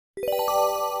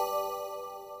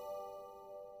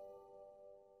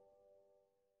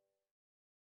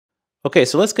Okay,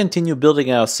 so let's continue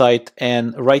building our site,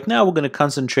 and right now we're going to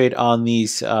concentrate on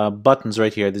these buttons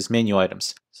right here, these menu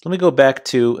items. So let me go back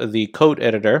to the code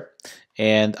editor,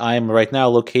 and I'm right now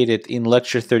located in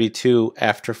lecture 32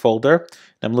 after folder.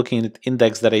 I'm looking at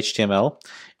index.html,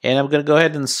 and I'm going to go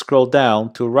ahead and scroll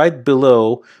down to right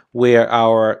below where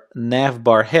our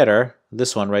navbar header,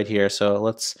 this one right here. So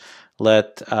let's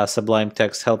let Sublime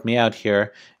Text help me out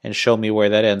here and show me where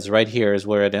that ends. Right here is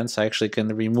where it ends. I actually can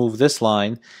remove this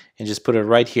line and just put it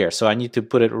right here. So I need to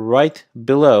put it right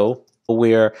below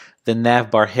where the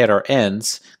navbar header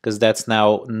ends, because that's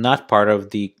now not part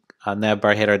of the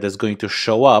navbar header that's going to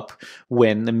show up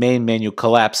when the main menu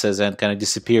collapses and kind of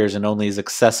disappears and only is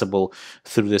accessible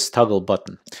through this toggle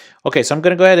button. Okay, so I'm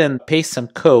going to go ahead and paste some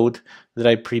code that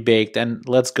I pre-baked, and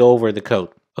let's go over the code.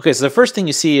 Okay, so the first thing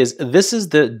you see is this is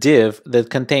the div that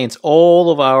contains all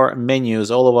of our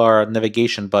menus, all of our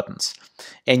navigation buttons.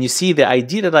 And you see the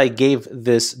ID that I gave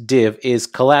this div is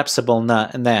collapsible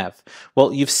nav.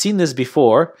 Well, you've seen this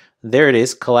before. There it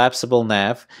is, collapsible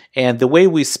nav. And the way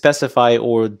we specify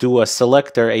or do a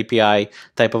selector API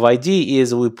type of ID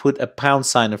is we put a pound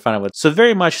sign in front of it. So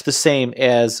very much the same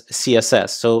as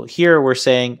CSS. So here we're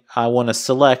saying I want to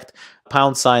select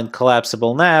pound sign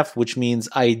collapsible nav, which means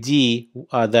ID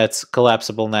that's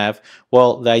collapsible nav.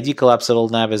 Well, the ID collapsible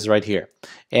nav is right here.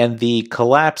 And the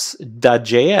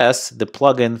collapse.js, the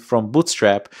plugin from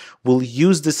Bootstrap, will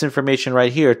use this information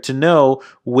right here to know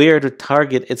where to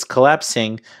target its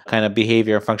collapsing kind of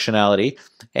behavior and functionality.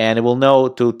 And it will know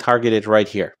to target it right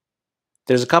here.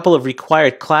 There's a couple of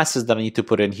required classes that I need to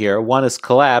put in here. One is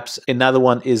collapse, another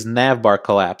one is navbar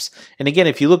collapse. And again,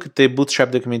 if you look at the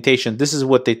Bootstrap documentation, this is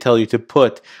what they tell you to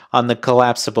put on the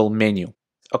collapsible menu.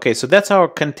 Okay, so that's our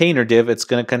container div. It's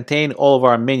going to contain all of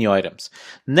our menu items.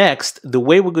 Next, the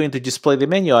way we're going to display the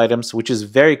menu items, which is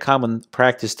very common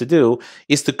practice to do,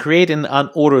 is to create an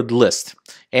unordered list.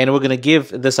 And we're going to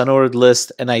give this unordered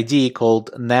list an ID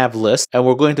called navlist, and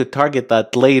we're going to target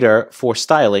that later for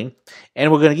styling. And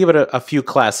we're going to give it a few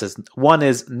classes. One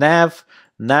is nav,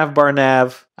 navbar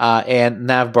nav, and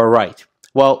navbar right.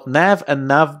 Well, nav and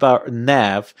navbar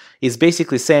nav is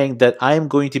basically saying that I am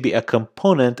going to be a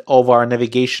component of our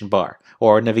navigation bar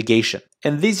or navigation.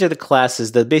 And these are the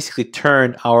classes that basically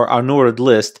turn our unordered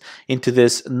list into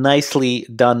this nicely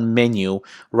done menu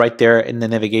right there in the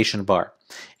navigation bar.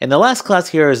 And the last class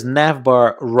here is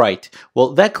navbar right.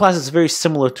 Well, that class is very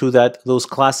similar to those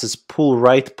classes pull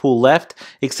right, pull left,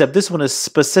 except this one is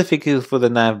specifically for the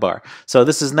navbar. So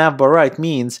this is navbar right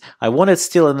means I want it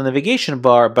still in the navigation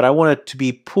bar, but I want it to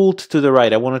be pulled to the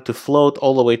right. I want it to float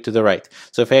all the way to the right.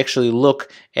 So if I actually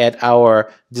look at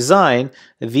our design,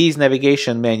 these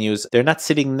navigation menus, they're not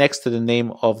sitting next to the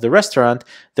name of the restaurant,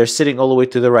 they're sitting all the way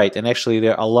to the right, and actually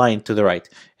they're aligned to the right.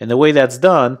 And the way that's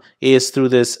done is through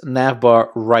this navbar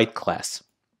right class.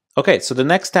 Okay, so the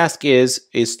next task is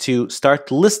to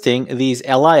start listing these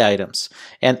li items.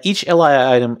 And each li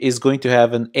item is going to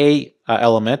have an a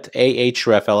element, a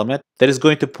href element, that is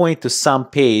going to point to some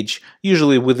page,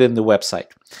 usually within the website.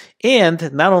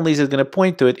 And not only is it going to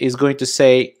point to it, it's going to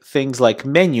say things like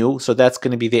menu, so that's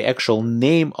going to be the actual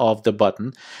name of the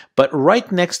button, but right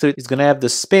next to it is going to have the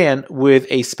span with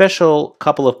a special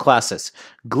couple of classes,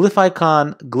 glyph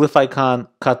icon,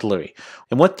 cutlery.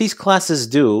 And what these classes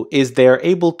do is they're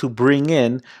able to bring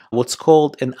in what's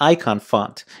called an icon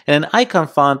font. And an icon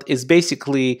font is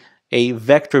basically a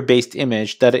vector-based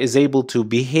image that is able to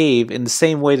behave in the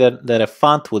same way that a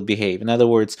font would behave. In other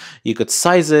words, you could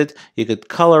size it, you could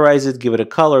colorize it, give it a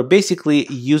color, basically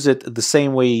use it the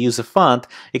same way you use a font,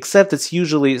 except it's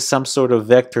usually some sort of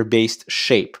vector-based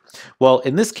shape. Well,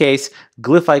 in this case,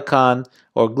 glyph icon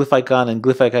or glyph icon and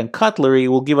glyph icon cutlery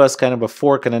will give us kind of a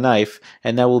fork and a knife,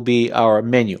 and that will be our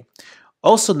menu.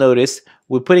 Also notice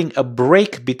we're putting a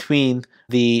break between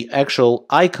the actual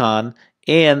icon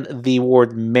and the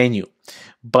word menu.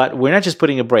 But we're not just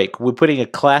putting a break, we're putting a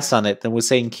class on it, and we're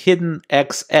saying hidden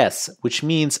XS, which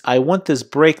means I want this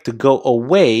break to go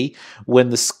away when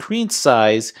the screen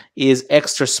size is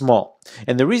extra small.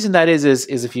 And the reason that is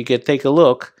if you could take a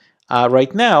look,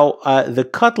 right now, the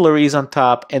cutlery is on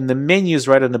top and the menu is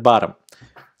right on the bottom.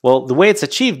 Well, the way it's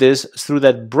achieved is through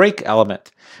that break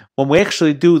element. When we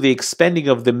actually do the expanding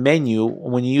of the menu,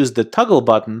 when you use the toggle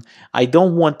button, I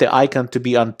don't want the icon to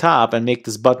be on top and make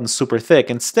this button super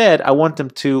thick. Instead, I want them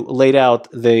to lay out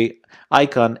the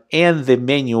icon and the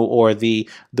menu or the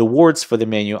words for the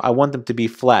menu. I want them to be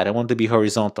flat. I want them to be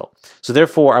horizontal. So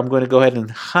therefore, I'm going to go ahead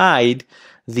and hide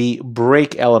the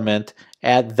break element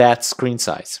at that screen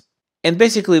size. And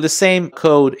basically the same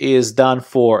code is done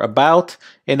for about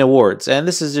and awards. And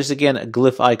this is just, again, a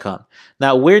glyph icon.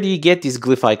 Now, where do you get these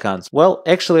glyph icons? Well,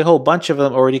 actually a whole bunch of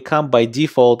them already come by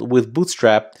default with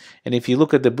Bootstrap. And if you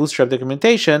look at the Bootstrap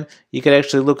documentation, you can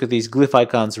actually look at these glyph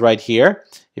icons right here.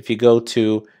 If you go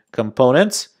to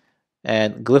Components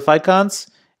and Glyph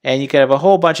Icons, and you can have a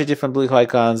whole bunch of different glyph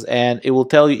icons, and it will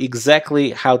tell you exactly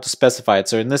how to specify it.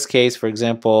 So in this case, for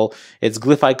example, it's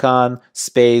glyph icon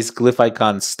space glyph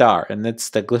icon star, and that's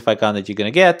the glyph icon that you're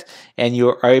going to get, and you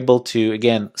are able to,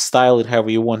 again, style it however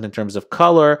you want in terms of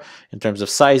color, in terms of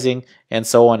sizing, and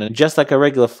so on. And just like a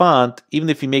regular font,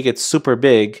 even if you make it super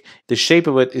big, the shape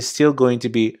of it is still going to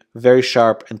be very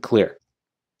sharp and clear.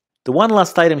 The one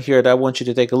last item here that I want you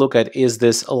to take a look at is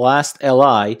this last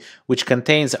li, which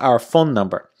contains our phone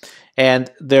number. And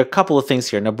there are a couple of things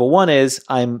here. Number one is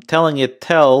I'm telling it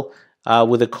tell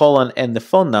with a colon and the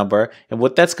phone number. And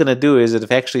what that's going to do is that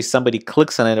if actually somebody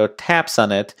clicks on it or taps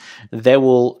on it, that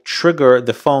will trigger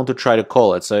the phone to try to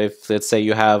call it. So if, let's say,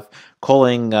 you have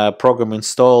calling program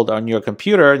installed on your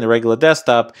computer in the regular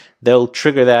desktop, they'll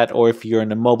trigger that. Or if you're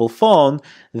in a mobile phone,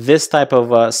 this type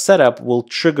of setup will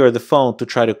trigger the phone to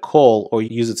try to call or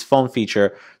use its phone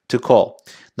feature to call.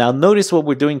 Now notice what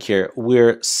we're doing here.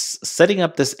 We're setting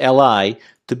up this li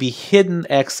to be hidden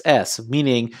XS,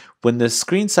 meaning when the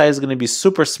screen size is going to be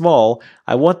super small,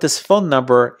 I want this phone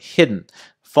number hidden.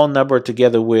 Phone number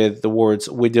together with the words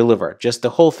we deliver. Just the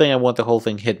whole thing, I want the whole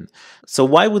thing hidden. So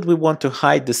why would we want to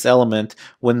hide this element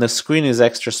when the screen is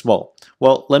extra small?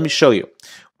 Well, let me show you.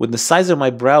 When the size of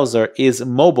my browser is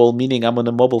mobile, meaning I'm on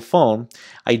a mobile phone,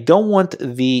 I don't want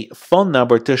the phone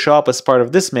number to show up as part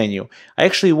of this menu. I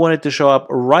actually want it to show up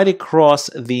right across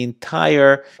the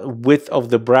entire width of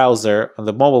the browser, of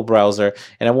the mobile browser,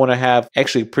 and I want to have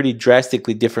actually pretty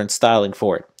drastically different styling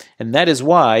for it. And that is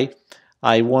why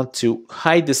I want to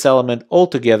hide this element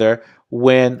altogether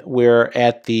when we're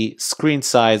at the screen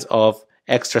size of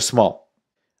extra small.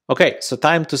 Okay, so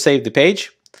time to save the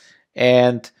page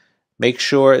and make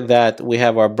sure that we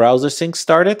have our browser sync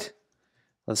started.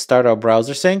 Let's start our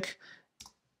browser sync.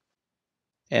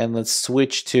 And let's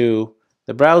switch to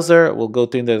the browser. We'll go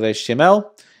to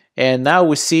index.html. And now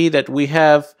we see that we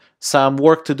have some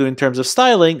work to do in terms of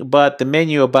styling, but the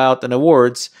menu about and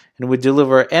awards and we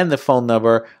deliver and the phone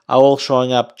number are all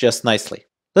showing up just nicely.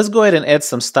 Let's go ahead and add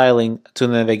some styling to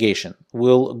the navigation.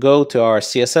 We'll go to our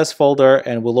CSS folder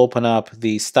and we'll open up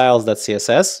the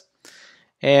styles.css.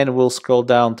 And we'll scroll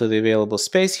down to the available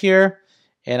space here.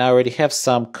 And I already have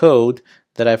some code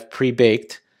that I've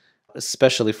pre-baked,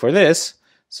 especially for this.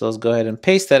 So let's go ahead and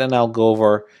paste that, and I'll go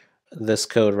over this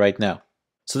code right now.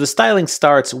 So the styling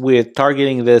starts with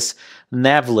targeting this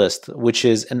nav list, which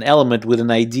is an element with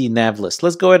an ID nav list.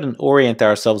 Let's go ahead and orient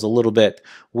ourselves a little bit.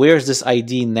 Where's this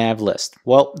ID nav list?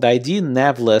 Well, the ID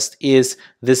nav list is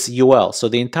this UL. So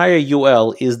the entire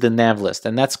UL is the nav list,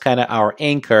 and that's kind of our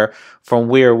anchor from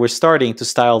where we're starting to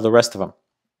style the rest of them.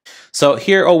 So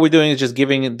here all we're doing is just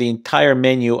giving the entire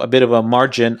menu a bit of a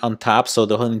margin on top, so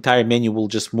the whole entire menu will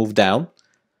just move down.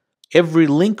 Every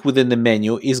link within the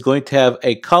menu is going to have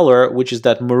a color, which is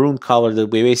that maroon color that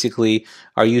we basically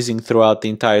are using throughout the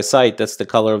entire site. That's the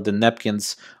color of the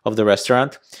napkins of the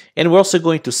restaurant. And we're also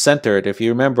going to center it. If you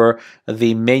remember,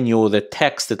 the menu, the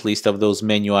text at least of those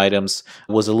menu items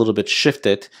was a little bit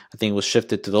shifted. I think it was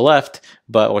shifted to the left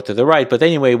or to the right. But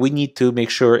anyway, we need to make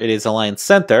sure it is aligned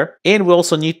center. And we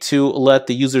also need to let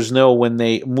the users know when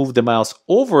they move the mouse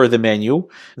over the menu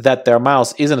that their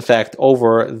mouse is in fact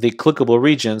over the clickable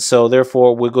region. So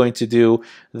therefore, we're going to do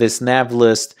this nav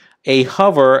list a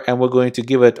hover, and we're going to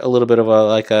give it a little bit of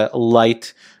a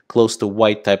light, close to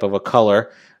white type of a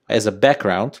color as a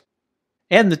background.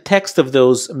 And the text of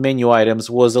those menu items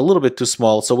was a little bit too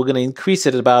small, so we're going to increase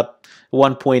it at about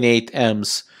 1.8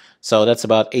 ems. So that's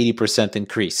about 80%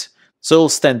 increase. So it'll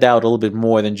stand out a little bit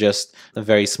more than just a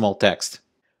very small text.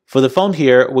 For the font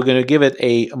here, we're going to give it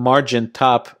a margin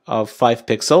top of 5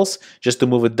 pixels, just to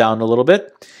move it down a little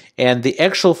bit. And the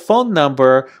actual phone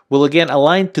number will again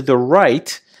align to the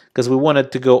right, because we want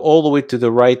it to go all the way to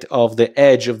the right of the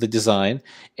edge of the design.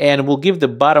 And we'll give the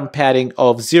bottom padding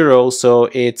of 0, so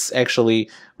it's actually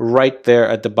right there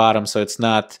at the bottom, so it's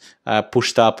not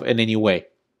pushed up in any way.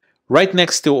 Right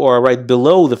next to, or right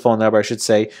below the phone number, I should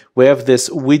say, we have this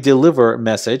 "We Deliver"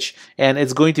 message, and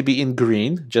it's going to be in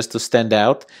green, just to stand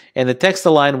out. And the text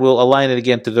align will align it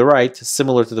again to the right,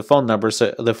 similar to the phone number.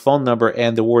 So the phone number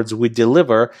and the words "We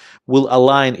Deliver" will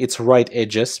align its right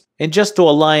edges. And just to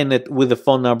align it with the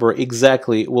phone number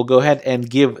exactly, we'll go ahead and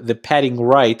give the padding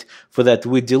right for that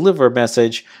we deliver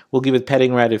message. We'll give it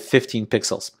padding right of 15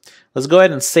 pixels. Let's go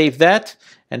ahead and save that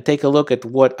and take a look at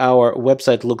what our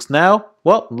website looks now.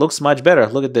 Well, it looks much better.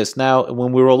 Look at this. Now,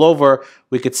 when we roll over,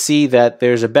 we could see that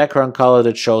there's a background color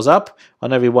that shows up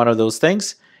on every one of those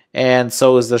things. And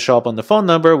so is the show up on the phone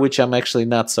number, which I'm actually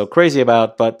not so crazy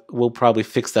about, but we'll probably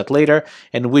fix that later.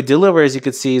 And we deliver, as you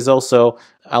can see, is also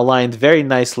aligned very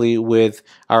nicely with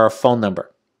our phone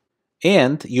number.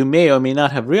 And you may or may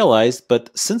not have realized, but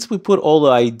since we put all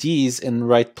the IDs in the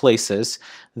right places,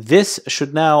 this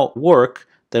should now work.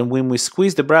 Then when we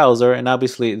squeeze the browser, and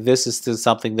obviously this is still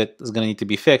something that is going to need to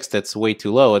be fixed, that's way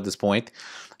too low at this point.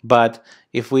 But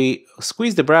if we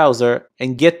squeeze the browser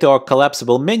and get to our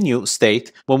collapsible menu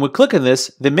state, when we click on this,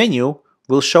 the menu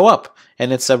will show up.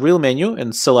 And it's a real menu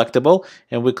and selectable.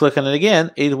 And we click on it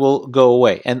again, it will go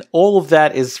away. And all of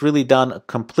that is really done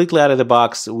completely out of the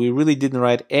box. We really didn't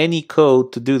write any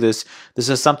code to do this. This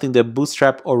is something that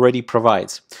Bootstrap already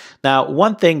provides. Now,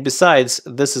 one thing besides,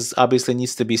 this is obviously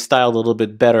needs to be styled a little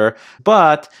bit better,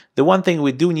 but the one thing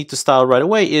we do need to style right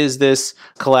away is this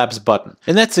collapse button.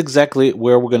 And that's exactly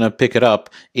where we're going to pick it up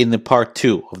in the part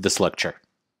 2 of this lecture.